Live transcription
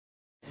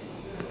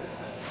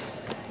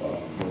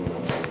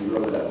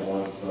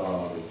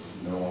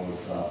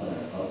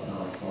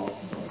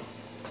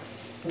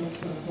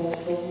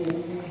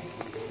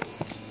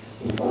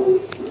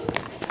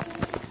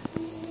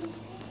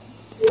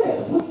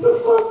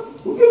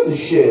of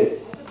shit.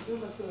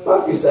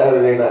 Fuck your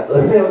Saturday night.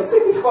 I'm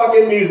sick of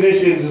fucking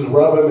musicians just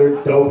rubbing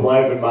their dope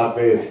life in my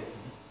face.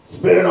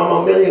 Spending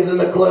all my millions in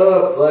the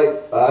club. It's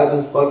like, I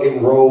just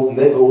fucking rolled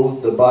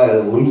nickels to buy a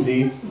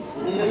Lucy.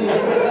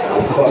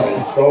 A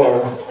fucking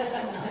store.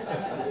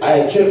 I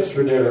had chips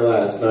for dinner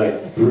last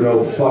night.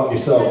 Bruno, fuck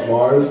yourself,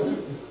 Mars.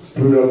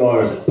 Bruno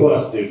Mars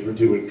busted for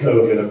doing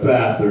coke in a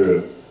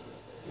bathroom.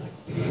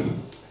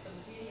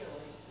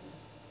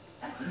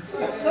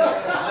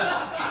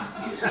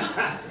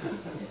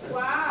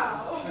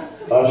 Wow.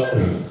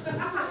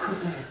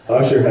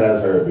 Usher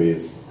has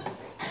herpes.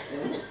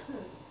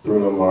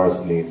 Bruno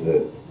Mars needs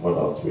it. What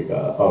else we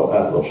got? Oh,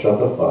 Ethel, shut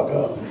the fuck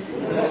up.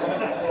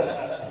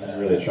 I'm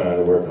really trying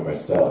to work on my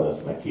set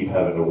list, and I keep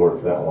having to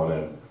work that one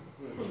in.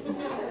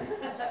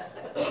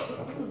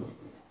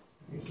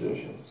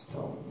 Musicians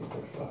telling me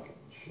they're fucking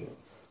shit.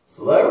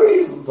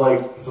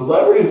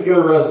 Celebrities get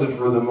arrested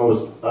for the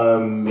most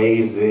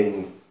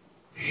amazing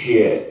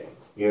shit.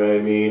 You know what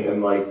I mean?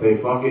 And like, they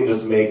fucking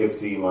just make it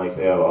seem like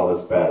they have all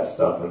this bad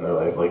stuff in their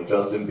life. Like,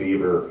 Justin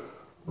Bieber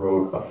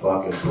wrote a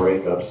fucking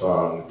breakup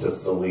song to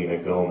Selena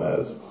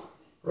Gomez.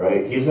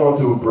 Right? He's going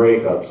through a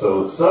breakup,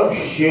 so some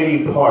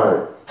shitty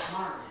part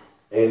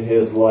in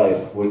his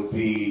life would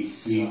be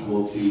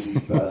equal to the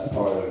best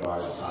part of my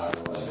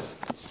entire life.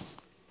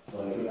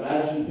 Like,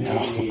 imagine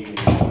being